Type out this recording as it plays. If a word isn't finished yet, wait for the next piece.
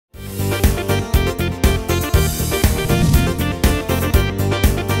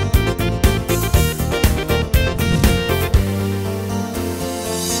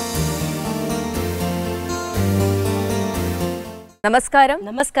നമസ്കാരം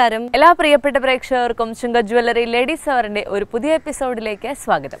നമസ്കാരം എല്ലാ പ്രിയപ്പെട്ട പ്രേക്ഷകർക്കും ശുങ്ക ജ്വല്ലറി ലേഡീസ് അവറിന്റെ ഒരു പുതിയ എപ്പിസോഡിലേക്ക്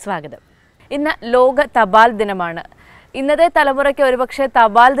സ്വാഗതം. ഇന്ന് ലോക തപാൽ ദിനമാണ്. ഇന്നത്തെ തലമുറയ്ക്ക് ഒരുപക്ഷെ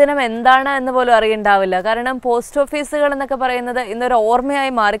തപാൽ ദിനം എന്താണ് എന്ന് പോലും അറിയണ്ടാവില്ല. കാരണം പോസ്റ്റ് ഓഫീസുകൾ എന്നൊക്കെ പറയുന്നത് ഇന്നൊരു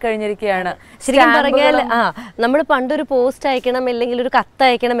ഓർമ്മയായി മാറിക്കഴിഞ്ഞിരിക്കുകയാണ്. ശരിക്കും പറഞ്ഞാൽ നമ്മൾ പണ്ടൊരു പോസ്റ്റ് അയക്കണം അല്ലെങ്കിൽ ഒരു കത്ത്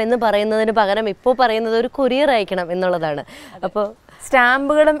അയക്കണം എന്ന് പറയുന്നതിന് പകരം ഇപ്പോൾ പറയുന്നത് ഒരു കൊറിയർ അയക്കണം എന്നുള്ളതാണ്. അപ്പോൾ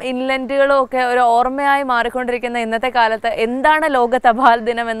സ്റ്റാമ്പുകളും ഇൻലൻഡുകളും ഒക്കെ ഒരു ഓർമ്മയായി മാറിക്കൊണ്ടിരിക്കുന്ന ഇന്നത്തെ കാലത്ത് എന്താണ് ലോക തപാൽ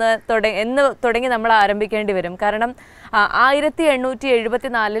ദിനം എന്ന് തുടങ്ങി നമ്മൾ ആരംഭിക്കേണ്ടി വരും. കാരണം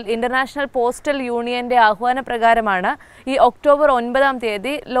 1874 ഇന്റർനാഷണൽ പോസ്റ്റൽ യൂണിയന്റെ ആഹ്വാനപ്രകാരമാണ് ഈ ഒക്ടോബർ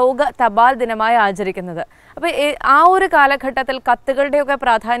 9 ലോക തപാൽ ദിനമായി ആചരിക്കുന്നത്. അപ്പോൾ ആ ഒരു കാലഘട്ടത്തിൽ കത്തുകളുടെയൊക്കെ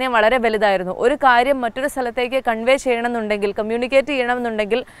പ്രാധാന്യം വളരെ വലുതായിരുന്നു. ഒരു കാര്യം മറ്റൊരു സ്ഥലത്തേക്ക് കൺവേ ചെയ്യണമെന്നുണ്ടെങ്കിൽ, കമ്മ്യൂണിക്കേറ്റ്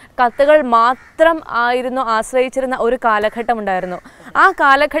ചെയ്യണമെന്നുണ്ടെങ്കിൽ കത്തുകൾ മാത്രം ആയിരുന്നു ആശ്രയിച്ചിരുന്ന ഒരു കാലഘട്ടം ഉണ്ടായിരുന്നു. ആ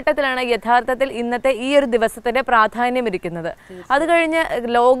കാലഘട്ടത്തിലാണ് യഥാർത്ഥത്തിൽ ഇന്നത്തെ ഈ ഒരു ദിവസത്തിന്റെ പ്രാധാന്യം ഇരിക്കുന്നത്. അത് കഴിഞ്ഞ്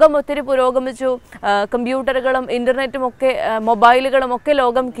ലോകം ഒത്തിരി പുരോഗമിച്ചു. കമ്പ്യൂട്ടറുകളും ഇന്റർനെറ്റും ഒക്കെ മൊബൈലുകളും ഒക്കെ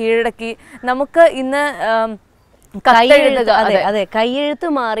ലോകം കീഴടക്കി. നമുക്ക് ഇന്ന് കൈയെഴുത്ത്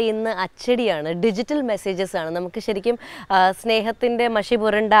മാറി ഇന്ന് അച്ചടിയാണ്, ഡിജിറ്റൽ മെസ്സേജസ് ആണ്. നമുക്ക് ശരിക്കും സ്നേഹത്തിന്റെ മഷി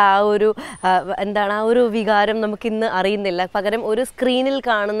പുരണ്ട ആ ഒരു വികാരം നമുക്ക് ഇന്ന് അറിയുന്നില്ല. പകരം ഒരു സ്ക്രീനിൽ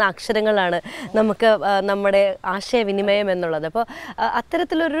കാണുന്ന അക്ഷരങ്ങളാണ് നമുക്ക് നമ്മുടെ ആശയവിനിമയം എന്നുള്ളത്. അപ്പോൾ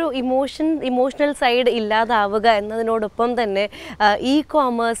അത്തരത്തിലൊരു ഇമോഷണൽ സൈഡ് ഇല്ലാതാവുക എന്നതിനോടൊപ്പം തന്നെ ഇ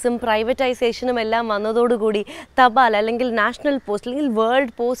കോമേഴ്സും പ്രൈവറ്റൈസേഷനും എല്ലാം വന്നതോടുകൂടി തപാൽ അല്ലെങ്കിൽ നാഷണൽ പോസ്റ്റ് അല്ലെങ്കിൽ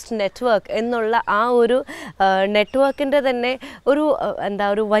വേൾഡ് പോസ്റ്റ് നെറ്റ്വർക്ക് എന്നുള്ള ആ ഒരു നെറ്റ്വർക്കിൻ്റെ തന്നെ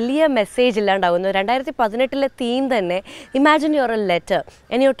ഒരു വലിയ മെസ്സേജ് ഇല്ലാണ്ടാവുന്നു. 2018 തീം തന്നെ imagine your A letter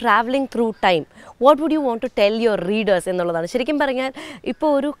and you are travelling through time, what would you want to tell your readers എന്നുള്ളതാണ്. ശരിക്കും പറഞ്ഞാൽ ഇപ്പോൾ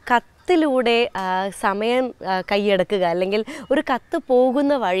ഒരു കത്തിലൂടെ സമയം കൈയടക്കുക അല്ലെങ്കിൽ ഒരു കത്ത്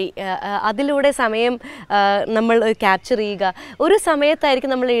പോകുന്ന വഴി അതിലൂടെ സമയം നമ്മൾ ക്യാപ്ചർ ചെയ്യുക. ഒരു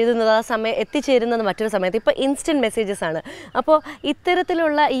സമയത്തായിരിക്കും നമ്മൾ എഴുതുന്നത്, ആ സമയം എത്തിച്ചേരുന്നത് മറ്റൊരു സമയത്ത്. ഇപ്പോൾ ഇൻസ്റ്റൻറ്റ് മെസ്സേജസ് ആണ്. അപ്പോൾ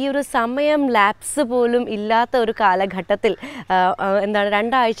ഇത്തരത്തിലുള്ള ഈ ഒരു സമയം ലാപ്സ് പോലും ഇല്ലാത്ത ഒരു കാലഘട്ടത്തിൽ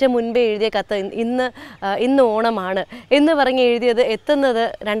 2 ആഴ്ച മുൻപേ എഴുതിയ കത്ത് ഇന്ന് ഓണമാണ് എന്ന് പറഞ്ഞ് എഴുതിയത് എത്തുന്നത്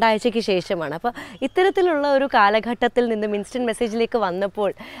 2 ആഴ്ചയ്ക്ക് ശേഷമാണ്. അപ്പോൾ ഇത്തരത്തിലുള്ള ഒരു കാലഘട്ടത്തിൽ നിന്നും ഇൻസ്റ്റൻറ്റ് മെസ്സേജിലേക്ക്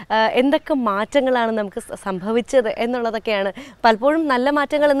വന്നപ്പോൾ എന്തൊക്കെ മാറ്റങ്ങളാണ് നമുക്ക് സംഭവിച്ചത് എന്നുള്ളതൊക്കെയാണ് പലപ്പോഴും നല്ല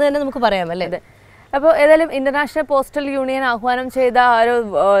മാറ്റങ്ങൾ എന്ന് തന്നെ നമുക്ക് പറയാം, അല്ലേ? അപ്പോൾ ഏതായാലും ഇന്റർനാഷണൽ പോസ്റ്റൽ യൂണിയൻ ആഹ്വാനം ചെയ്ത ഒരു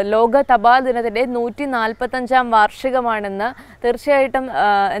ലോക തപാൽ ദിനത്തിന്റെ 145-ാം വാർഷികമാണെന്ന്. തീർച്ചയായിട്ടും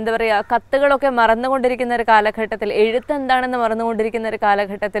എന്താ പറയുക, കത്തുകളൊക്കെ മറന്നുകൊണ്ടിരിക്കുന്ന ഒരു കാലഘട്ടത്തിൽ, എഴുത്ത് എന്താണെന്ന് മറന്നുകൊണ്ടിരിക്കുന്ന ഒരു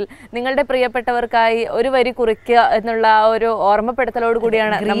കാലഘട്ടത്തിൽ നിങ്ങളുടെ പ്രിയപ്പെട്ടവർക്കായി ഒരു വരി കുറിക്കുക എന്നുള്ള ആ ഒരു ഓർമ്മപ്പെടുത്തലോട്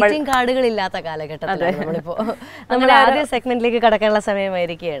കൂടിയാണ് നമ്മൾ കാർഡുകളില്ലാത്ത കാലഘട്ടത്തിൽ നമ്മൾ ആദ്യ സെഗ്മെന്റിലേക്ക് കടക്കാനുള്ള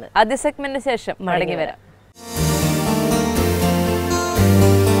സമയമായിരിക്കുകയാണ്. ആദ്യ സെഗ്മെന്റിന് ശേഷം മടങ്ങി വരാം.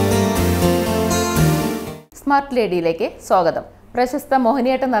 സ്മാർട്ട് ലേഡിയിലേക്ക് സ്വാഗതം. പ്രശസ്ത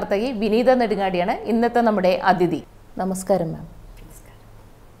മോഹിനിയാട്ട നർത്തകി വിനീത നെടുങ്ങാടിയാണ് ഇന്നത്തെ നമ്മുടെ അതിഥി. നമസ്കാരം മാം.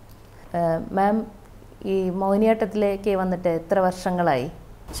 മാം, ഈ മോഹിനിയാട്ടത്തിലേക്ക് വന്നിട്ട് എത്ര വർഷങ്ങളായി?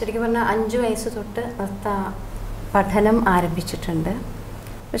 ശരിക്കും പറഞ്ഞാൽ 5 വയസ്സ് തൊട്ട് നൃത്ത പഠനം ആരംഭിച്ചിട്ടുണ്ട്.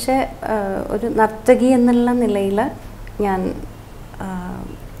 പക്ഷേ ഒരു നർത്തകി എന്നുള്ള നിലയിൽ ഞാൻ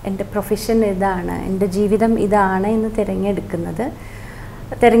എൻ്റെ പ്രൊഫഷൻ ഇതാണ്, എൻ്റെ ജീവിതം ഇതാണ് എന്ന്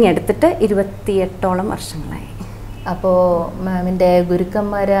തിരഞ്ഞെടുത്തിട്ട് 28ഓളം വർഷങ്ങളായി. അപ്പോൾ മാമിൻ്റെ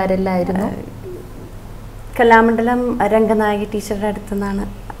ഗുരുക്കന്മാർ ആരെല്ലായിരുന്നു? കലാമണ്ഡലം രംഗനായകി ടീച്ചറുടെ അടുത്തു നിന്നാണ്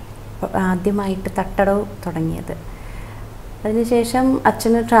ആദ്യമായിട്ട് തട്ടടവ് തുടങ്ങിയത്. അതിനുശേഷം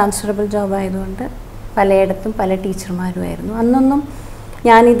അച്ഛന് ട്രാൻസ്ഫറബിൾ ജോബ് ആയതുകൊണ്ട് പലയിടത്തും പല ടീച്ചർമാരുമായിരുന്നു. അന്നൊന്നും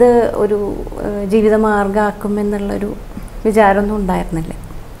ഞാനിത് ഒരു ജീവിതമാർഗ്ഗമാക്കുമെന്നുള്ളൊരു വിചാരമൊന്നും ഉണ്ടായിരുന്നില്ല.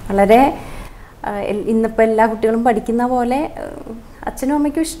 വളരെ ഇന്നിപ്പോൾ എല്ലാ കുട്ടികളും പഠിക്കുന്ന പോലെ അച്ഛനും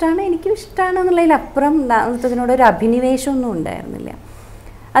അമ്മയ്ക്കും ഇഷ്ടമാണ്, എനിക്കും ഇഷ്ടമാണ് എന്നുള്ളതിലപ്പുറം നൃത്തത്തിനോടൊരു അഭിനിവേശമൊന്നും ഉണ്ടായിരുന്നില്ല.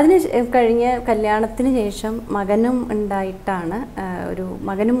 അതിന് കഴിഞ്ഞ് കല്യാണത്തിന് ശേഷം മകനും ഉണ്ടായിട്ടാണ്,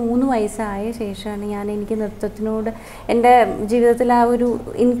 മകന് 3 വയസ്സായ ശേഷമാണ് എനിക്ക് നൃത്തത്തിനോട് എൻ്റെ ജീവിതത്തിൽ ആ ഒരു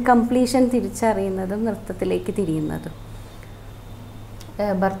ഇൻകംപ്ലീഷൻ തിരിച്ചറിയുന്നതും നൃത്തത്തിലേക്ക് തിരിയുന്നതും.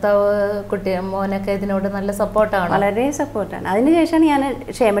 ഭർത്താവ് മോനൊക്കെ ഇതിനോട് നല്ല സപ്പോർട്ടാണ്? വളരെ സപ്പോർട്ടാണ്. അതിനുശേഷമാണ് ഞാൻ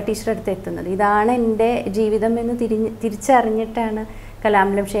ക്ഷേമ ടീച്ചറുടെ അടുത്ത് എത്തുന്നത്. ഇതാണ് എൻ്റെ ജീവിതം എന്ന് തിരിച്ചറിഞ്ഞിട്ടാണ്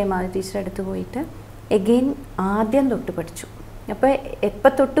കലാമണ്ഡലം ക്ഷേമ ടീച്ചറുടെ അടുത്ത് പോയിട്ട് എഗെയിൻ ആദ്യം തൊട്ട് പഠിച്ചു. അപ്പോൾ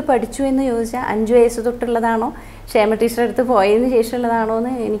എപ്പോൾ തൊട്ട് പഠിച്ചു എന്ന് ചോദിച്ചാൽ 5 വയസ്സ് തൊട്ടുള്ളതാണോ ക്ഷേമ ടീച്ചറുടെ അടുത്ത് പോയതിന് ശേഷമുള്ളതാണോ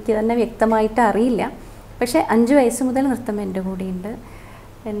എന്ന് എനിക്ക് തന്നെ വ്യക്തമായിട്ട് അറിയില്ല. പക്ഷേ 5 വയസ്സ് മുതൽ നൃത്തം എൻ്റെ കൂടെയുണ്ട്.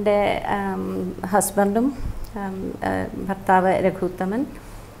 എൻ്റെ ഹസ്ബൻഡും ഭർത്താവ് രഘുത്തമൻ,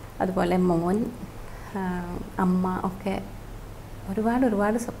 അതുപോലെ മോൻ, അമ്മ ഒക്കെ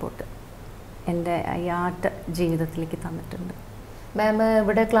ഒരുപാട് സപ്പോർട്ട് എൻ്റെ ഈ ആർട്ട് ജീവിതത്തിലേക്ക് തന്നിട്ടുണ്ട്. മാം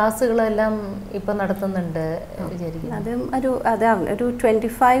ഇവിടെ ക്ലാസ്സുകളെല്ലാം ഇപ്പം നടത്തുന്നുണ്ട് വിചാരിക്കുന്നു. അതും അതാണ് ഒരു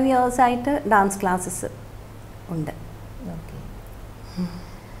 25 ഇയേഴ്സായിട്ട് ഡാൻസ് ക്ലാസ്സസ് ഉണ്ട്. ഓക്കെ.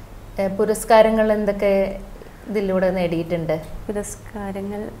 പുരസ്കാരങ്ങൾ എന്തൊക്കെ ഇതിലൂടെ നേടിയിട്ടുണ്ട്?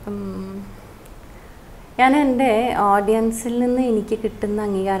 പുരസ്കാരങ്ങൾ ഞാൻ എൻ്റെ ഓഡിയൻസിൽ നിന്ന് എനിക്ക് കിട്ടുന്ന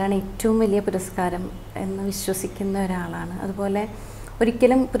അംഗീകാരമാണ് ഏറ്റവും വലിയ പുരസ്കാരം എന്ന് വിശ്വസിക്കുന്ന ഒരാളാണ്. അതുപോലെ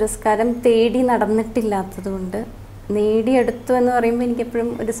ഒരിക്കലും പുരസ്കാരം തേടി നടന്നിട്ടില്ലാത്തതുകൊണ്ട് നേടിയെടുത്തു എന്ന് പറയുമ്പോൾ എനിക്കെപ്പോഴും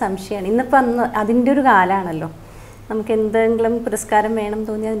ഒരു സംശയമാണ്. ഇന്നിപ്പോൾ അതിൻ്റെ ഒരു കാലമാണല്ലോ, നമുക്ക് എന്തെങ്കിലും പുരസ്കാരം വേണം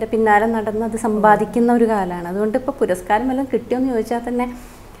തോന്നി അതിൻ്റെ പിന്നാലെ നടന്ന് അത് സമ്പാദിക്കുന്ന ഒരു കാലമാണ്. അതുകൊണ്ട് ഇപ്പോൾ പുരസ്കാരം വല്ലതും കിട്ടിയോന്ന് ചോദിച്ചാൽ തന്നെ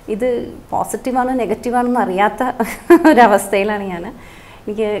ഇത് പോസിറ്റീവാണോ നെഗറ്റീവാണോ എന്ന് അറിയാത്ത ഒരവസ്ഥയിലാണ് ഞാൻ.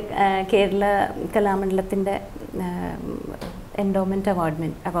 എനിക്ക് കേരള കലാമണ്ഡലത്തിൻ്റെ എൻഡോമെൻറ്റ്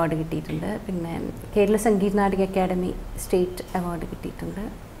അവാർഡ് കിട്ടിയിട്ടുണ്ട്. പിന്നെ Kerala Sangeetha Nataka academy state award കിട്ടിയിട്ടുണ്ട്.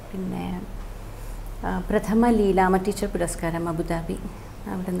 പിന്നെ പ്രഥമ ലീലാമ ടീച്ചർ പുരസ്കാരം അബുദാബി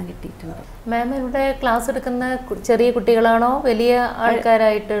അവിടെ നിന്ന് കിട്ടിയിട്ടുണ്ട്. മാം ഇവിടെ ക്ലാസ് എടുക്കുന്ന ചെറിയ കുട്ടികളാണോ വലിയ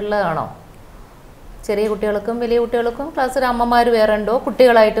ആൾക്കാരായിട്ടുള്ളതാണോ? ചെറിയ കുട്ടികൾക്കും വലിയ കുട്ടികൾക്കും ക്ലാസ്സിൽ അമ്മമാർ വേറെ ഉണ്ടോ,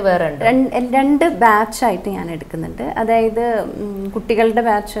 കുട്ടികളായിട്ട് വേറെ ഉണ്ടോ? രണ്ട് ബാച്ചായിട്ട് ഞാൻ എടുക്കുന്നുണ്ട്. അതായത് കുട്ടികളുടെ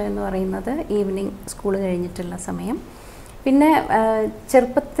ബാച്ച് എന്ന് പറയുന്നത് ഈവനിങ് സ്കൂൾ കഴിഞ്ഞിട്ടുള്ള സമയം. പിന്നെ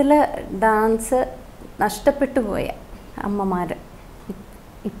ചെറുപ്പത്തിൽ ഡാൻസ് നഷ്ടപ്പെട്ടു പോയ അമ്മമാർ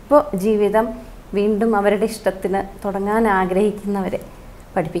ഇപ്പോൾ ജീവിതം വീണ്ടും അവരുടെ ഇഷ്ടത്തിന് തുടങ്ങാൻ ആഗ്രഹിക്കുന്നവരെ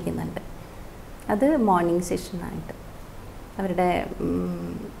പഠിപ്പിക്കുന്നുണ്ട്. അത് മോർണിംഗ് സെഷനായിട്ട്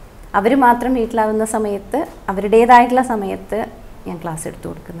അവർ മാത്രം വീട്ടിലാവുന്ന സമയത്ത് അവരുടേതായിട്ടുള്ള സമയത്ത് ഞാൻ ക്ലാസ് എടുത്തു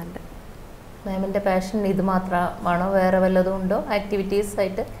കൊടുക്കുന്നുണ്ട്. മാമിൻ്റെ പാഷൻ ഇത് മാത്രമാണോ, വേറെ വല്ലതും ഉണ്ടോ ആക്ടിവിറ്റീസ്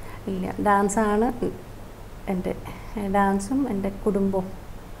ആയിട്ട്? ഇല്ല, ഡാൻസാണ് എൻ്റെ ഡാൻസും എൻ്റെ കുടുംബവും.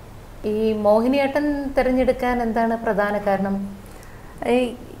 ഈ മോഹിനിയാട്ടം തിരഞ്ഞെടുക്കാൻ എന്താണ് പ്രധാന കാരണം?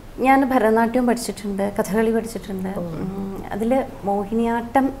 ഞാൻ ഭരതനാട്യം പഠിച്ചിട്ടുണ്ട്, കഥകളി പഠിച്ചിട്ടുണ്ട്. അതിൽ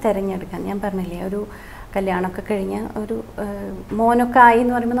മോഹിനിയാട്ടം തിരഞ്ഞെടുക്കാൻ ഞാൻ പറഞ്ഞില്ലേ, ഒരു കല്യാണമൊക്കെ കഴിഞ്ഞ് ഒരു മോനൊക്കെ ആയി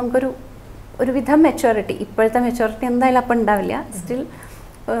എന്ന് പറയുമ്പോൾ നമുക്കൊരു വിധം മെച്യൂരിറ്റി, ഇപ്പോഴത്തെ മെച്യൂരിറ്റി എന്തായാലും അപ്പം ഉണ്ടാവില്ല, സ്റ്റിൽ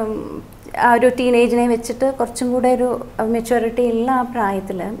ആ ഒരു ടീനേജിനെ വെച്ചിട്ട് കുറച്ചും കൂടെ ഒരു മെച്യൂരിറ്റി ഉള്ള ആ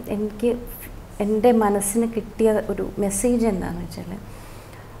പ്രായത്തിൽ എനിക്ക് എൻ്റെ മനസ്സിന് കിട്ടിയ ഒരു മെസ്സേജ് എന്താണെന്ന് വെച്ചാൽ,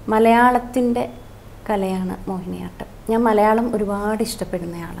 മലയാളത്തിൻ്റെ കലയാണ് മോഹിനിയാട്ടം. ഞാൻ മലയാളം ഒരുപാട്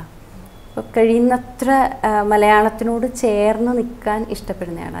ഇഷ്ടപ്പെടുന്നയാളാണ്. അപ്പോൾ കഴിയുന്നത്ര മലയാളത്തിനോട് ചേർന്ന് നിൽക്കാൻ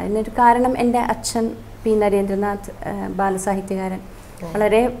ഇഷ്ടപ്പെടുന്നയാളാണ്. അതിനൊരു കാരണം എൻ്റെ അച്ഛൻ പി നരേന്ദ്രനാഥ് ബാലസാഹിത്യകാരൻ,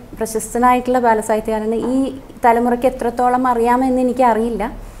 വളരെ പ്രശസ്തനായിട്ടുള്ള ബാലസാഹിത്യകാരൻ. ഈ തലമുറയ്ക്ക് എത്രത്തോളം അറിയാമെന്ന് എനിക്കറിയില്ല.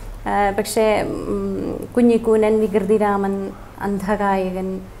 പക്ഷേ കുഞ്ഞിക്കൂനൻ, വികൃതിരാമൻ, അന്ധഗായകൻ,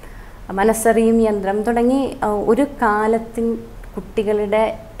 മനസ്സറിയും യന്ത്രം തുടങ്ങി ഒരു കാലത്തിൽ കുട്ടികളുടെ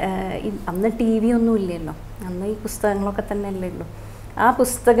അന്ന് ടി വി ഒന്നും ഇല്ലല്ലോ, അന്ന് ഈ പുസ്തകങ്ങളൊക്കെ തന്നെ അല്ലല്ലോ. ആ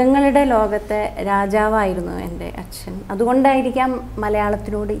പുസ്തകങ്ങളുടെ ലോകത്തെ രാജാവായിരുന്നു എൻ്റെ അച്ഛൻ. അതുകൊണ്ടായിരിക്കാം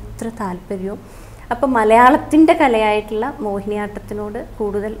മലയാളത്തിനോട് ഇത്ര താല്പര്യവും. അപ്പം മലയാളത്തിൻ്റെ കലയായിട്ടുള്ള മോഹിനിയാട്ടത്തിനോട്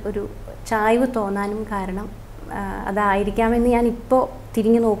കൂടുതൽ ഒരു ചായ്വ് തോന്നാനും കാരണം അതായിരിക്കാമെന്ന് ഞാൻ ഇപ്പോൾ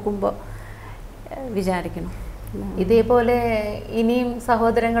തിരിഞ്ഞു നോക്കുമ്പോൾ വിചാരിക്കണം. ഇതേപോലെ ഇനിയും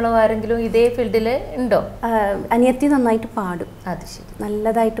സഹോദരങ്ങളോ ആരെങ്കിലും ഇതേ ഫീൽഡിൽ ഉണ്ടോ? അനിയത്തി നന്നായിട്ട് പാടും. അത് ശരി,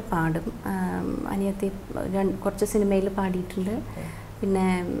 നല്ലതായിട്ട് പാടും. അനിയത്തി കുറച്ച് സിനിമയിൽ പാടിയിട്ടുണ്ട്, പിന്നെ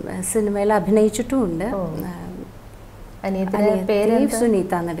സിനിമയിൽ അഭിനയിച്ചിട്ടുമുണ്ട്. അനിയത്തി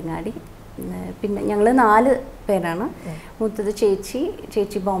സുനീത നെടുങ്ങാടി. പിന്നെ ഞങ്ങൾ 4 പേരാണ്. മൂത്തത്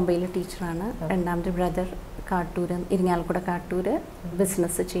ചേച്ചി ബോംബെയിൽ ടീച്ചറാണ്. രണ്ടാമത്തെ ബ്രദർ ഇരിങ്ങാലക്കുട കാട്ടൂര്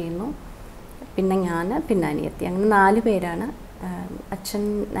ബിസിനസ് ചെയ്യുന്നു. പിന്നെ ഞാൻ, പിന്നെ അനിയത്തി, അങ്ങനെ 4 പേരാണ്. അച്ഛൻ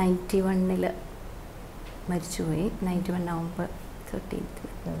 91 മരിച്ചുപോയി. 91 നവംബർ 13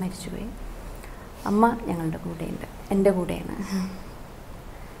 മരിച്ചുപോയി. അമ്മ ഞങ്ങളുടെ കൂടെയുണ്ട്, എൻ്റെ കൂടെയാണ്.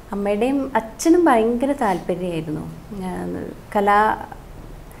 അമ്മയുടെയും അച്ഛനും ഭയങ്കര താല്പര്യമായിരുന്നു.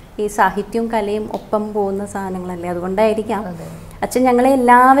 ഈ സാഹിത്യവും കലയും ഒപ്പം പോകുന്ന സാധനങ്ങളല്ലേ, അതുകൊണ്ടായിരിക്കാം അച്ഛൻ ഞങ്ങളെ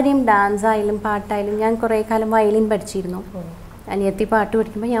എല്ലാവരെയും ഡാൻസായാലും പാട്ടായാലും. ഞാൻ കുറേ കാലം വയലിൻ പഠിച്ചിരുന്നു. അനിയത്തി പാട്ട്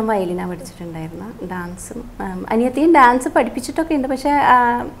പഠിക്കുമ്പോൾ ഞാൻ വയലിനാണ് പഠിച്ചിട്ടുണ്ടായിരുന്നു. ഡാൻസും അനിയത്തിയും ഡാൻസ് പഠിപ്പിച്ചിട്ടൊക്കെ ഉണ്ട്. പക്ഷേ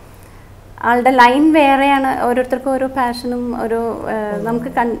ആളുടെ ലൈൻ വേറെയാണ്. ഓരോരുത്തർക്കും ഓരോ പാഷനും ഓരോ നമുക്ക്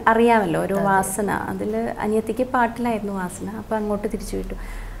അറിയാമല്ലോ, ഓരോ വാസന. അതിൽ അനിയത്തിക്ക് പാട്ടിലായിരുന്നു വാസന. അപ്പോൾ അങ്ങോട്ട് തിരിച്ചു വിട്ടു.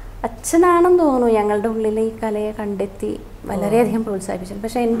 അച്ഛനാണെന്ന് തോന്നുന്നു ഞങ്ങളുടെ ഉള്ളിൽ ഈ കലയെ കണ്ടെത്തി വളരെയധികം പ്രോത്സാഹിപ്പിച്ചത്.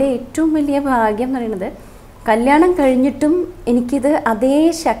 പക്ഷേ എൻ്റെ ഏറ്റവും വലിയ ഭാഗ്യം എന്ന് പറയുന്നത്, കല്യാണം കഴിഞ്ഞിട്ടും എനിക്കിത് അതേ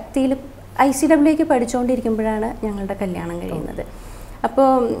ശക്തിയിൽ ICWക്ക് പഠിച്ചുകൊണ്ടിരിക്കുമ്പോഴാണ് ഞങ്ങളുടെ കല്യാണം കഴിയുന്നത്. അപ്പോൾ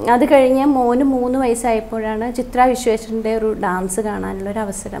അത് കഴിഞ്ഞ് മോന് 3 വയസ്സായപ്പോഴാണ് ചിത്ര വിശ്വേശ്വരൻ്റെ ഒരു ഡാൻസ് കാണാനുള്ളൊരു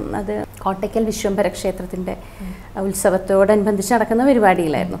അവസരം. അത് കോട്ടയ്ക്കൽ വിശ്വംഭര ക്ഷേത്രത്തിൻ്റെ ഉത്സവത്തോടനുബന്ധിച്ച് നടക്കുന്ന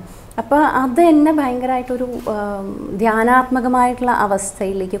പരിപാടിയിലായിരുന്നു. അപ്പോൾ അത് എന്നെ ഭയങ്കരമായിട്ടൊരു ധ്യാനാത്മകമായിട്ടുള്ള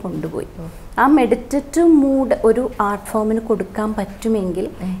അവസ്ഥയിലേക്ക് കൊണ്ടുപോയി. ആ മെഡിറ്റേറ്റീവ് മൂഡ് ഒരു ആർട്ട് ഫോമിന് കൊടുക്കാൻ പറ്റുമെങ്കിൽ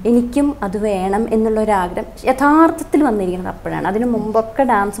എനിക്കും അത് വേണം എന്നുള്ളൊരാഗ്രഹം യഥാർത്ഥത്തിൽ വന്നിരിക്കുന്നത് അപ്പോഴാണ്. അതിന് മുമ്പൊക്കെ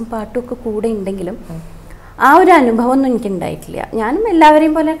ഡാൻസും പാട്ടും ഒക്കെ കൂടെ ഉണ്ടെങ്കിലും ആ ഒരു അനുഭവമൊന്നും എനിക്കുണ്ടായിട്ടില്ല. ഞാനും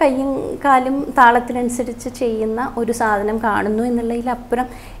എല്ലാവരെയും പോലെ കയ്യും കാലും താളത്തിനനുസരിച്ച് ചെയ്യുന്ന ഒരു സാധനം കാണുന്നു എന്നുള്ളതിലപ്പുറം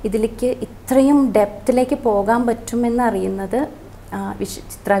ഇതിലേക്ക് ഇത്രയും ഡെപ്തിലേക്ക് പോകാൻ പറ്റുമെന്നറിയുന്നത്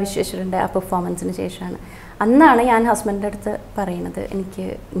ചിത്ര വിശ്വേശ്വരൻ്റെ ആ പെർഫോമൻസിന് ശേഷമാണ്. അന്നാണ് ഞാൻ ഹസ്ബൻഡിൻ്റെ അടുത്ത് പറയുന്നത് എനിക്ക്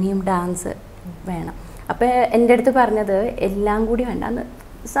ഇനിയും ഡാൻസ് വേണം. അപ്പോൾ എൻ്റെ അടുത്ത് പറഞ്ഞത് എല്ലാം കൂടി വേണ്ട, അന്ന്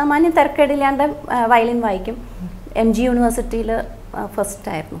സാമാന്യം തിരക്കേടില്ലാണ്ട് വയലിൻ വായിക്കും. MG യൂണിവേഴ്സിറ്റിയിൽ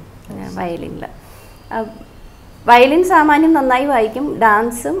ഫസ്റ്റായിരുന്നു വയലിനിൽ. വയലിൻ സാമാന്യം നന്നായി വായിക്കും,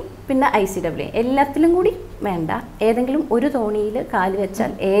 ഡാൻസും പിന്നെ ICW എല്ലാത്തിലും കൂടി വേണ്ട, ഏതെങ്കിലും ഒരു തോണിയിൽ കാല്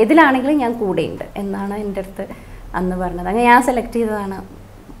വെച്ചാൽ ഏതിലാണെങ്കിലും ഞാൻ കൂടെയുണ്ട് എന്നാണ് എൻ്റെ അടുത്ത് അന്ന് പറഞ്ഞത്. അങ്ങനെ ഞാൻ സെലക്ട് ചെയ്തതാണ്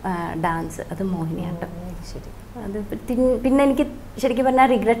ഡാൻസ്, അത് മോഹിനിയാട്ടം. ശരി. അത് പിന്നെ എനിക്ക് ശരിക്കും പറഞ്ഞാൽ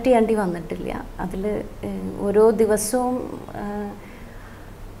റിഗ്രറ്റ് ചെയ്യേണ്ടി വന്നിട്ടില്ല. അതിൽ ഓരോ ദിവസവും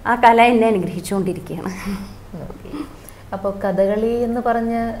ആ കല എന്നെ അനുഗ്രഹിച്ചുകൊണ്ടിരിക്കുകയാണ്. അപ്പോൾ കഥകളി എന്ന്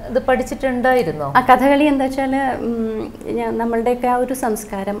പറഞ്ഞ് ഇത് പഠിച്ചിട്ടുണ്ടായിരുന്നോ? ആ കഥകളി എന്താ വെച്ചാൽ നമ്മളുടെയൊക്കെ ആ ഒരു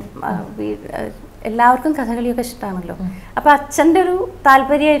സംസ്കാരം, എല്ലാവർക്കും കഥകളിയൊക്കെ ഇഷ്ടമാണല്ലോ. അപ്പോൾ അച്ഛൻ്റെ ഒരു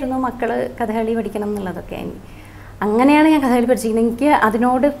താല്പര്യമായിരുന്നു മക്കൾ കഥകളി പഠിക്കണം എന്നുള്ളതൊക്കെ. അങ്ങനെയാണ് ഞാൻ കഥകളി പഠിച്ചിരിക്കുന്നത്. എനിക്ക്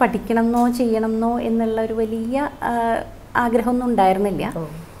അതിനോട് പഠിക്കണമെന്നോ ചെയ്യണമെന്നോ എന്നുള്ള ഒരു വലിയ ആഗ്രഹമൊന്നും ഉണ്ടായിരുന്നില്ല.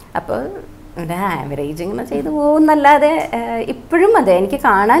 അപ്പോൾ ഒരു ആവറേജ് ഇങ്ങനെ ചെയ്തു പോകുന്നല്ലാതെ ഇപ്പോഴും അതെ എനിക്ക്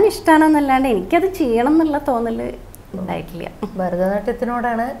കാണാൻ ഇഷ്ടമാണെന്നല്ലാണ്ട് എനിക്കത് ചെയ്യണം എന്നുള്ള തോന്നൽ ഉണ്ടായിട്ടില്ല.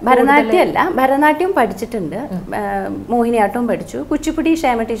 ഭരതനാട്യത്തിനോടാണ്? ഭരതനാട്യമല്ല, ഭരതനാട്യം പഠിച്ചിട്ടുണ്ട്, മോഹിനിയാട്ടവും പഠിച്ചു, കുച്ചിപ്പുടി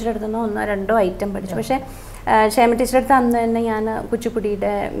ക്ഷേമ ടീച്ചറുടെ അടുത്ത് നിന്ന് 1-2 ഐറ്റം പഠിച്ചു. പക്ഷേ ക്ഷേമ ടീച്ചറുടെ അടുത്ത് അന്ന് തന്നെ ഞാൻ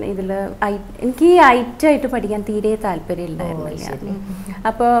കുച്ചിപ്പുടിയുടെ ഇതിൽ എനിക്ക് ഈ ഐറ്റമായിട്ട് പഠിക്കാൻ തീരെ താല്പര്യം ഉണ്ടായിരുന്നില്ല.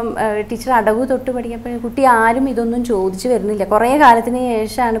 അപ്പോൾ ടീച്ചർ അടവ് തൊട്ട് പഠിക്കുമ്പോൾ കുട്ടി ആരും ഇതൊന്നും ചോദിച്ചു വരുന്നില്ല. കുറേ കാലത്തിന്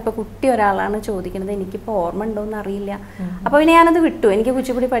ശേഷമാണ് ഇപ്പോൾ കുട്ടി ഒരാളാണ് ചോദിക്കുന്നത്, എനിക്കിപ്പോൾ ഓർമ്മ ഉണ്ടോയെന്ന് അറിയില്ല. അപ്പോൾ പിന്നെ ഞാനത് വിട്ടു, എനിക്ക്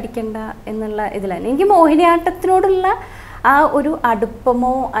കുച്ചിപ്പുടി പഠിക്കണ്ട എന്നുള്ള ഇതിലാണ്. എനിക്ക് മോഹിനിയാട്ടത്തിനോടുള്ള ആ ഒരു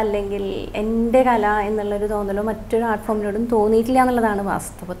അടുപ്പമോ അല്ലെങ്കിൽ എൻ്റെ കല എന്നുള്ളൊരു തോന്നലോ മറ്റൊരു ആർട്ട് ഫോമിനോടും തോന്നിയിട്ടില്ല എന്നുള്ളതാണ്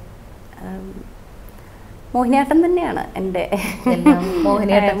വാസ്തവം. മോഹിനിയാട്ടം തന്നെയാണ് എൻ്റെ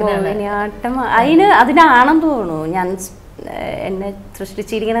മോഹിനിയാട്ടം. അതിനാണെന്ന് തോന്നുന്നു ഞാൻ എന്നെ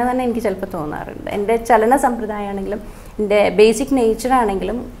സൃഷ്ടിച്ചിരിക്കണമെന്ന് തന്നെ എനിക്ക് ചിലപ്പോൾ തോന്നാറുണ്ട്. എൻ്റെ ചലന സമ്പ്രദായമാണെങ്കിലും എൻ്റെ ബേസിക്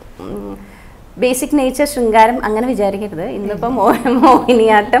നേച്ചറാണെങ്കിലും, ബേസിക് നേച്ചർ ശൃംഗാരം അങ്ങനെ വിചാരിക്കരുത്. ഇന്നിപ്പോൾ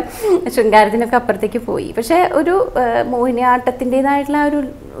മോഹിനിയാട്ടം ശൃംഗാരത്തിനൊക്കെ അപ്പുറത്തേക്ക് പോയി. പക്ഷേ ഒരു മോഹിനിയാട്ടത്തിൻ്റെതായിട്ടുള്ള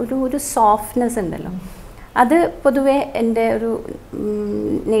ഒരു സോഫ്റ്റ്നെസ് ഉണ്ടല്ലോ, അത് പൊതുവേ എൻ്റെ ഒരു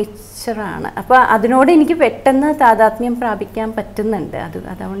നേച്ചറാണ്. അപ്പോൾ അതിനോട് എനിക്ക് പെട്ടെന്ന് താതാത്മ്യം പ്രാപിക്കാൻ പറ്റുന്നുണ്ട്.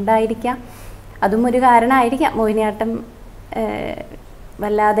 അതുകൊണ്ടായിരിക്കാം, അതും ഒരു കാരണമായിരിക്കാം മോഹിനിയാട്ടം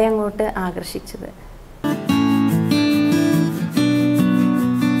വല്ലാതെ അങ്ങോട്ട് ആകർഷിച്ചത്.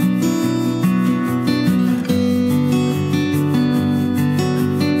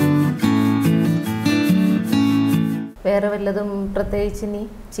 വേറെ വല്ലതും പ്രത്യേകിച്ച് ഇനി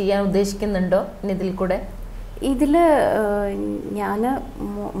ചെയ്യാൻ ഉദ്ദേശിക്കുന്നുണ്ടോ ഇതിൽ കൂടെ? ഇതിൽ ഞാൻ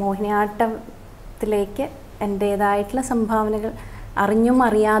മോഹിനിയാട്ടത്തിലേക്ക് എൻ്റേതായിട്ടുള്ള സംഭാവനകൾ അറിഞ്ഞും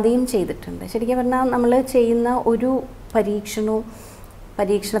അറിയാതെയും ചെയ്തിട്ടുണ്ട്. ശരിക്കും പറഞ്ഞാൽ നമ്മൾ ചെയ്യുന്ന ഒരു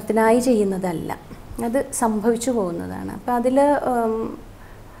പരീക്ഷണത്തിനായി ചെയ്യുന്നതല്ല, അത് സംഭവിച്ചു പോകുന്നതാണ്. അപ്പോൾ അതിൽ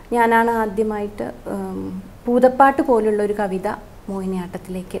ഞാനാണ് ആദ്യമായിട്ട് പൂതപ്പാട്ട് പോലുള്ളൊരു കവിത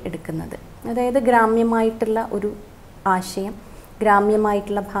മോഹിനിയാട്ടത്തിലേക്ക് എടുക്കുന്നത്. അതായത് ഗ്രാമ്യമായിട്ടുള്ള ഒരു ആശയം,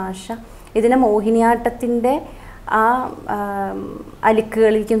 ഗ്രാമ്യമായിട്ടുള്ള ഭാഷ, ഇതിനെ മോഹിനിയാട്ടത്തിൻ്റെ ആ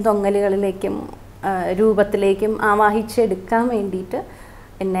അലുക്കുകളിലേക്കും തൊങ്ങലുകളിലേക്കും രൂപത്തിലേക്കും ആവാഹിച്ചെടുക്കാൻ വേണ്ടിയിട്ട്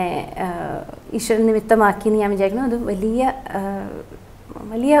എന്നെ ഈശ്വരൻ നിമിത്തമാക്കി എന്ന് ഞാൻ വിചാരിക്കുന്നു. അത്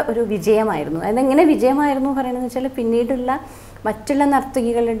വലിയ ഒരു വിജയമായിരുന്നു. അതെങ്ങനെ വിജയമായിരുന്നു പറയണമെന്ന് വെച്ചാൽ, പിന്നീടുള്ള മറ്റുള്ള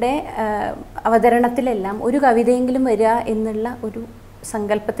നർത്തകികളുടെ അവതരണത്തിലെല്ലാം ഒരു കവിതയെങ്കിലും വരിക എന്നുള്ള ഒരു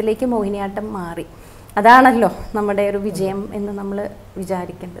സങ്കല്പത്തിലേക്ക് മോഹിനിയാട്ടം മാറി. അതാണല്ലോ നമ്മുടെ ഒരു വിജയം എന്ന് നമ്മൾ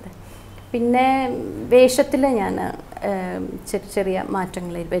വിചാരിക്കേണ്ടത്. പിന്നെ വേഷത്തിൽ ഞാൻ ചെറിയ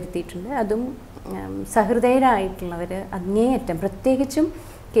മാറ്റങ്ങൾ വരുത്തിയിട്ടുണ്ട്. അതും സഹൃദയരായിട്ടുള്ളവർ അങ്ങേയറ്റം, പ്രത്യേകിച്ചും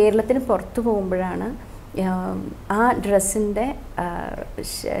കേരളത്തിന് പുറത്തു പോകുമ്പോഴാണ് ആ ഡ്രസ്സിൻ്റെ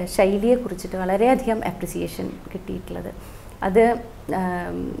ശൈലിയെക്കുറിച്ചിട്ട് വളരെയധികം അപ്രിസിയേഷൻ കിട്ടിയിട്ടുള്ളത്. അത്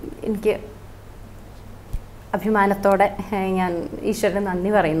എനിക്ക് അഭിമാനത്തോടെ ഞാൻ ഈശ്വരന് നന്ദി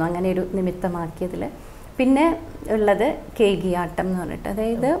പറയുന്നു, അങ്ങനെ ഒരു നിമിത്തമാക്കിയതിൽ. പിന്നെ ഉള്ളത് കേകിയാട്ടം എന്ന് പറഞ്ഞിട്ട്,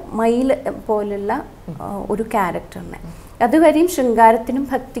 അതായത് മയിൽ പോലുള്ള ഒരു ക്യാരക്ടറിനെ. അതുവരെയും ശൃംഗാരത്തിനും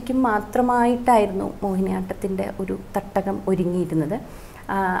ഭക്തിക്കും മാത്രമായിട്ടായിരുന്നു മോഹിനിയാട്ടത്തിൻ്റെ ഒരു തട്ടകം ഒരുങ്ങിയിരുന്നത്.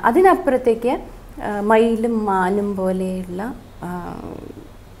 അതിനപ്പുറത്തേക്ക് മയിലും മാനും പോലെയുള്ള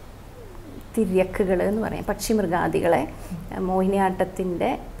തിര്യക്കുകൾ എന്ന് പറയാം, പക്ഷിമൃഗാദികളെ മോഹിനിയാട്ടത്തിൻ്റെ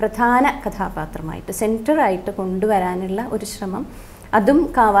പ്രധാന കഥാപാത്രമായിട്ട് സെൻറ്ററായിട്ട് കൊണ്ടുവരാനുള്ള ഒരു ശ്രമം, അതും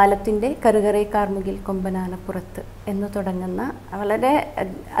കാവാലത്തിൻ്റെ കറുകറേ കാർമുകിൽ കൊമ്പനാനപ്പുറത്ത് എന്ന് തുടങ്ങുന്ന വളരെ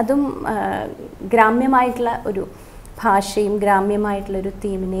അതും ഗ്രാമ്യമായിട്ടുള്ള ഒരു ഭാഷയും ഗ്രാമ്യമായിട്ടുള്ളൊരു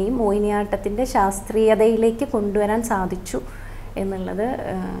തീമിനെയും മോഹിനിയാട്ടത്തിൻ്റെ ശാസ്ത്രീയതയിലേക്ക് കൊണ്ടുവരാൻ സാധിച്ചു എന്നുള്ളത്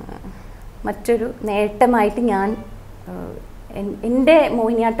മറ്റൊരു നേട്ടമായിട്ട് ഞാൻ എൻ്റെ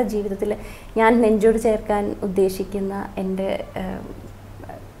മോഹിനിയാട്ട ജീവിതത്തിൽ ഞാൻ നെഞ്ചോട് ചേർക്കാൻ ഉദ്ദേശിക്കുന്ന എൻ്റെ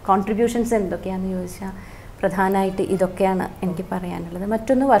കോൺട്രിബ്യൂഷൻസ് എന്തൊക്കെയാണെന്ന് ചോദിച്ചാൽ പ്രധാനമായിട്ട് ഇതൊക്കെയാണ് എനിക്ക് പറയാനുള്ളത്.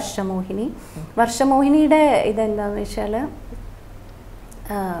 മറ്റൊന്ന് വർഷമോഹിനി. വർഷമോഹിനിയുടെ ഇതെന്താണെന്ന് വെച്ചാൽ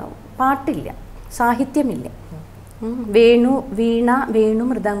പാട്ടില്ല, സാഹിത്യമില്ല. വീണ, വേണു,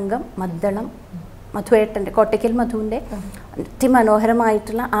 മൃദംഗം, മദ്ദളം, മധുവേട്ടൻ്റെ കോട്ടയ്ക്കൽ മധുവിൻ്റെ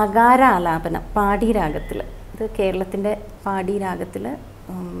അതിമനോഹരമായിട്ടുള്ള ആകാര ആലാപനം പാടി രാഗത്തിൽ, ഇത് കേരളത്തിൻ്റെ പാടി രാഗത്തിൽ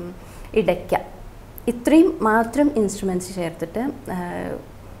ഇടയ്ക്ക, ഇത്രയും മാത്രം ഇൻസ്ട്രുമെൻറ്റ്സ് ചേർത്തിട്ട്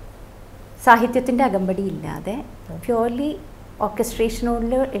സാഹിത്യത്തിൻ്റെ അകമ്പടി ഇല്ലാതെ പ്യൂർലി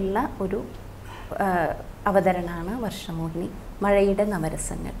ഓർക്കസ്ട്രേഷനോട് ഉള്ള ഒരു അവതരണമാണ് വർഷമോഹിനി. മഴയുടെ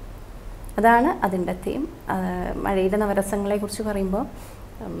നവരസങ്ങൾ, അതാണ് അതിൻ്റെ തീം. മഴയുടെ നവരസങ്ങളെക്കുറിച്ച് പറയുമ്പോൾ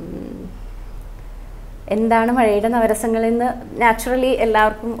എന്താണ് മഴയുടെ നവരസങ്ങളെന്ന് നാച്ചുറലി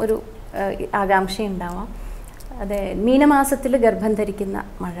എല്ലാവർക്കും ഒരു ആകാംക്ഷയുണ്ടാവാം. അതെ, മീനമാസത്തിൽ ഗർഭം ധരിക്കുന്ന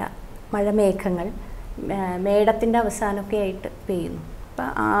മഴമേഘങ്ങൾ മേടത്തിൻ്റെ അവസാനമൊക്കെ ആയിട്ട് പെയ്യുന്നു. അപ്പം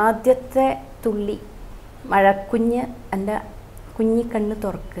ആദ്യത്തെ തുള്ളി മഴക്കുഞ്ഞ് എൻ്റെ കുഞ്ഞിക്കണ്ണ്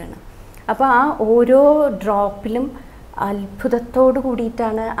തുറക്കുകയാണ്. അപ്പോൾ ആ ഓരോ ഡ്രോപ്പിലും അത്ഭുതത്തോടു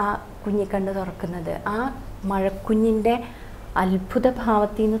കൂടിയിട്ടാണ് ആ കുഞ്ഞിക്കണ്ണ് തുറക്കുന്നത്. ആ മഴക്കുഞ്ഞിൻ്റെ അത്ഭുത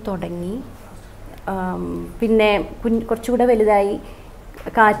ഭാവത്തിൽ നിന്ന് തുടങ്ങി പിന്നെ കുറച്ചുകൂടെ വലുതായി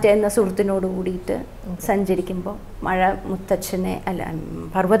കാറ്റ് എന്ന സുഹൃത്തിനോട് കൂടിയിട്ട് സഞ്ചരിക്കുമ്പോൾ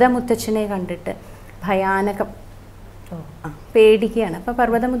പർവ്വത മുത്തച്ഛനെ കണ്ടിട്ട് ഭയാനകം പേടിക്കുകയാണ്. അപ്പോൾ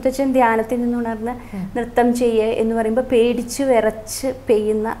പർവ്വത മുത്തച്ഛൻ ധ്യാനത്തിൽ നിന്നുണർന്ന് നൃത്തം ചെയ്യുക എന്ന് പറയുമ്പോൾ പേടിച്ച് വിറച്ച്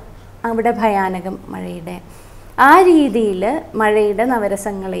പെയ്യുന്ന അവിടെ ഭയാനകം മഴയുടെ ആ രീതിയിൽ മഴയുടെ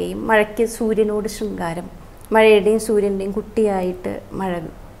നവരസങ്ങളെയും മഴയ്ക്ക് സൂര്യനോട് ശൃംഗാരം, മഴയുടെയും സൂര്യൻ്റെയും കുട്ടിയായിട്ട്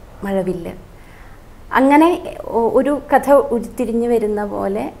മഴവില്ല്, അങ്ങനെ ഒരു കഥ ഉരുത്തിരിഞ്ഞ് വരുന്ന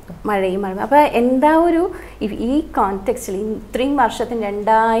പോലെ മഴയും മഴ. അപ്പോൾ എന്താ ഒരു ഈ കോണ്ടെക്സ്റ്റിൽ ഇത്രയും വർഷത്തിന്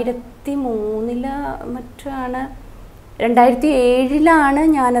 2003 മറ്റാണ് 2007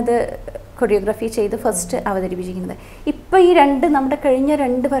 ഞാനത് കൊറിയോഗ്രാഫി ചെയ്ത് ഫസ്റ്റ് അവതരിപ്പിച്ചിരിക്കുന്നത്. ഇപ്പോൾ ഈ നമ്മുടെ കഴിഞ്ഞ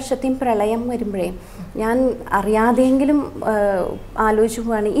 2 വർഷത്തെയും പ്രളയം വരുമ്പോഴേ ഞാൻ അറിയാതെങ്കിലും ആലോചിച്ചു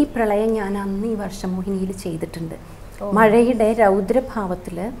പോവാണ്, ഈ പ്രളയം ഞാൻ അന്ന് ഈ വർഷമോഹിനിയിൽ ചെയ്തിട്ടുണ്ട്. മഴയുടെ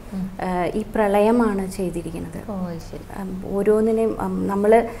രൗദ്രഭാവത്തിൽ ഈ പ്രളയമാണ് ചെയ്തിരിക്കുന്നത്. ഓരോന്നിനെയും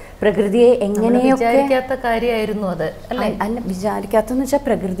നമ്മൾ പ്രകൃതിയെ എങ്ങനെയൊക്കെ കാര്യമായിരുന്നു അത് അല്ല വിചാരിക്കാത്തെന്ന് വെച്ചാൽ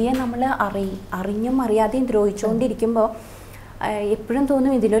പ്രകൃതിയെ നമ്മൾ അറിഞ്ഞും അറിയാതെയും ദ്രോഹിച്ചുകൊണ്ടിരിക്കുമ്പോൾ എപ്പോഴും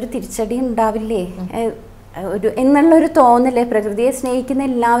തോന്നും ഇതിനൊരു തിരിച്ചടി ഉണ്ടാവില്ലേ എന്നുള്ളൊരു തോന്നല് പ്രകൃതിയെ സ്നേഹിക്കുന്ന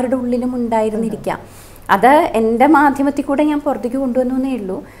എല്ലാവരുടെ ഉള്ളിലും ഉണ്ടായിരുന്നിരിക്കാം. അത് എൻ്റെ മാധ്യമത്തിൽ കൂടെ ഞാൻ പുറത്തേക്ക് കൊണ്ടുവന്നേ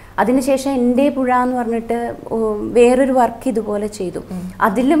ഉള്ളൂ. അതിനുശേഷം എൻ്റെ പുഴ എന്ന് പറഞ്ഞിട്ട് വേറൊരു വർക്ക് ഇതുപോലെ ചെയ്തു.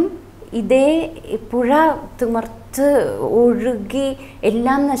 അതിലും ഇതേ പുഴ തിമർത്ത് ഒഴുകി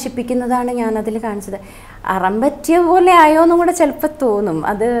എല്ലാം നശിപ്പിക്കുന്നതാണ് ഞാനതിൽ കാണിച്ചത്. അറം പറ്റിയ പോലെ ആയോന്നും കൂടെ ചിലപ്പോൾ തോന്നും.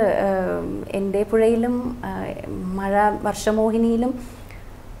 അത് എൻ്റെ പുഴയിലും വർഷമോഹിനിയിലും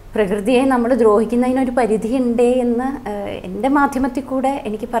പ്രകൃതിയെ നമ്മൾ ദ്രോഹിക്കുന്നതിനൊരു പരിധിയുണ്ടേ എന്ന് എൻ്റെ മാധ്യമത്തിൽ കൂടെ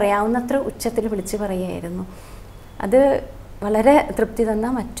എനിക്ക് പറയാവുന്നത്ര ഉച്ചത്തിൽ വിളിച്ച് പറയുമായിരുന്നു. അത് വളരെ തൃപ്തി തന്ന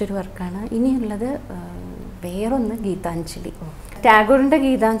മറ്റൊരു വർക്കാണ്. ഇനിയുള്ളത് വേറൊന്ന് ഗീതാഞ്ജലി. ടാഗോറിൻ്റെ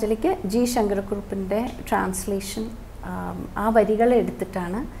ഗീതാഞ്ജലിക്ക് ജി ശങ്കരക്കുറുപ്പിൻ്റെ ട്രാൻസ്ലേഷൻ, ആ വരികൾ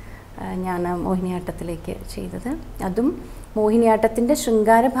എടുത്തിട്ടാണ് ഞാൻ മോഹിനിയാട്ടത്തിലേക്ക് ചെയ്തത്. അതും മോഹിനിയാട്ടത്തിൻ്റെ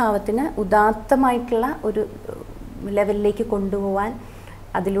ശൃംഗാരഭാവത്തിന് ഉദാത്തമായിട്ടുള്ള ഒരു ലെവലിലേക്ക് കൊണ്ടുപോകാൻ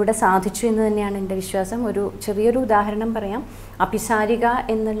അതിലൂടെ സാധിച്ചു എന്ന് തന്നെയാണ് എൻ്റെ വിശ്വാസം. ഒരു ചെറിയൊരു ഉദാഹരണം പറയാം. അഭിസാരിക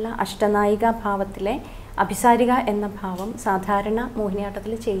എന്നുള്ള അഷ്ടനായിക ഭാവത്തിലെ അഭിസാരിക എന്ന ഭാവം സാധാരണ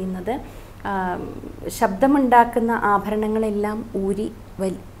മോഹിനിയാട്ടത്തിൽ ചെയ്യുന്നത് ശബ്ദമുണ്ടാക്കുന്ന ആഭരണങ്ങളെല്ലാം ഊരി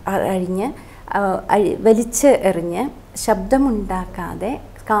വലിച്ച് എറിഞ്ഞ് ശബ്ദമുണ്ടാക്കാതെ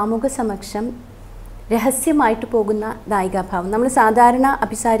കാമുക സമക്ഷം രഹസ്യമായിട്ട് പോകുന്ന നായികാഭാവം. നമ്മൾ സാധാരണ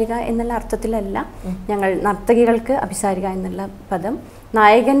അഭിസാരിക എന്നുള്ള അർത്ഥത്തിലല്ല ഞങ്ങൾ നർത്തകികൾക്ക് അഭിസാരിക എന്നുള്ള പദം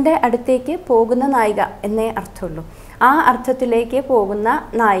നായകൻ്റെ അടുത്തേക്ക് പോകുന്ന നായിക എന്നേ അർത്ഥമുള്ളൂ. ആ അർത്ഥത്തിലേക്ക് പോകുന്ന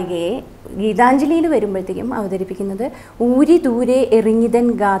നായികയെ ഗീതാഞ്ജലിയിൽ വരുമ്പോഴത്തേക്കും അവതരിപ്പിക്കുന്നത് ഊരി ദൂരെ എറിഞ്ഞിതൻ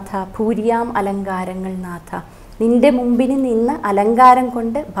ഗാഥ ഭൂരിയാം അലങ്കാരങ്ങൾ നാഥ, നിന്റെ മുമ്പിൽ നിന്ന് അലങ്കാരം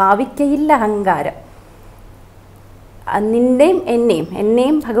കൊണ്ട് ഭാവിക്കയില്ല അഹങ്കാരം. നിൻ്റെയും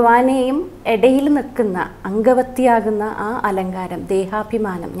എന്നെയും ഭഗവാനെയും ഇടയിൽ നിൽക്കുന്ന അംഗവത്തിയാകുന്ന ആ അലങ്കാരം,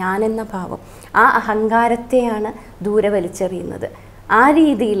 ദേഹാഭിമാനം, ഞാനെന്ന ഭാവം, ആ അഹങ്കാരത്തെയാണ് ദൂരെ വലിച്ചെറിയുന്നത്. ആ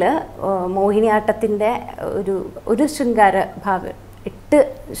രീതിയിൽ മോഹിനിയാട്ടത്തിൻ്റെ ഒരു ശൃംഗാരഭാവം 8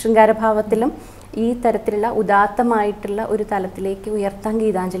 ശൃംഗാരഭാവത്തിലും ഈ തരത്തിലുള്ള ഉദാത്തമായിട്ടുള്ള ഒരു തലത്തിലേക്ക് ഉയർത്താൻ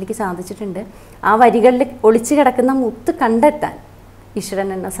ഗീതാഞ്ജലിക്ക് സാധിച്ചിട്ടുണ്ട്. ആ വരികളിൽ ഒളിച്ചു കിടക്കുന്ന മുത്ത് കണ്ടെത്താൻ ഈശ്വരൻ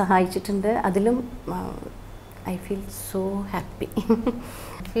എന്നെ സഹായിച്ചിട്ടുണ്ട്. അതിലും I feel so happy.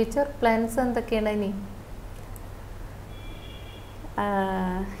 Future plans എന്തൊക്കെയാണ് ഇനി?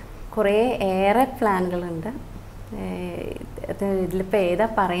 കുറേ ഏറെ പ്ലാനുകളുണ്ട്. ഇതിലിപ്പോൾ ഏതാ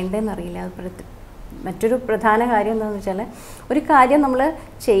പറയേണ്ടതെന്ന് അറിയില്ല. മറ്റൊരു പ്രധാന കാര്യം എന്താണെന്ന് വെച്ചാൽ, ഒരു കാര്യം നമ്മൾ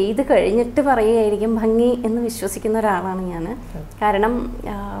ചെയ്ത് കഴിഞ്ഞിട്ട് പറയുകയായിരിക്കും ഭംഗി എന്ന് വിശ്വസിക്കുന്ന ഒരാളാണ് ഞാൻ. കാരണം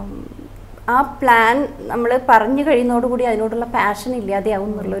ആ പ്ലാൻ നമ്മൾ പറഞ്ഞു കഴിയുന്നതോടുകൂടി അതിനോടുള്ള പാഷൻ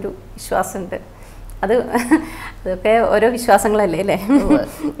ഇല്ലാതെയാവും എന്നുള്ളൊരു വിശ്വാസമുണ്ട്. അതൊക്കെ ഓരോ വിശ്വാസങ്ങളല്ലേ അല്ലേ.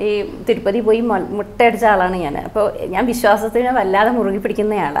 ഈ തിരുപ്പതി പോയി മുട്ടയടിച്ച ആളാണ് ഞാൻ. അപ്പോൾ ഞാൻ വിശ്വാസത്തിന് വല്ലാതെ മുറുകി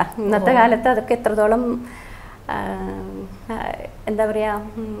പിടിക്കുന്നയാളാണ്. ഇന്നത്തെ കാലത്ത് അതൊക്കെ എത്രത്തോളം എന്താ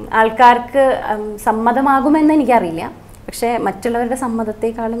പറയുക, ആൾക്കാർക്ക് സമ്മതമാകുമെന്ന് എനിക്കറിയില്ല. പക്ഷേ മറ്റുള്ളവരുടെ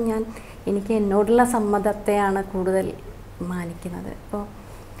സമ്മതത്തെക്കാളും എനിക്ക് എന്നോടുള്ള സമ്മതത്തെയാണ് കൂടുതൽ മാനിക്കുന്നത്. അപ്പോൾ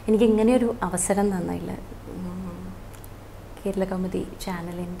എനിക്കിങ്ങനെയൊരു അവസരം തന്നതിൽ കേരള കൗമുദി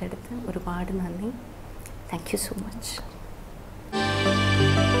ചാനലിൻ്റെ അടുത്ത് ഒരുപാട് നന്ദി. Thank you so much.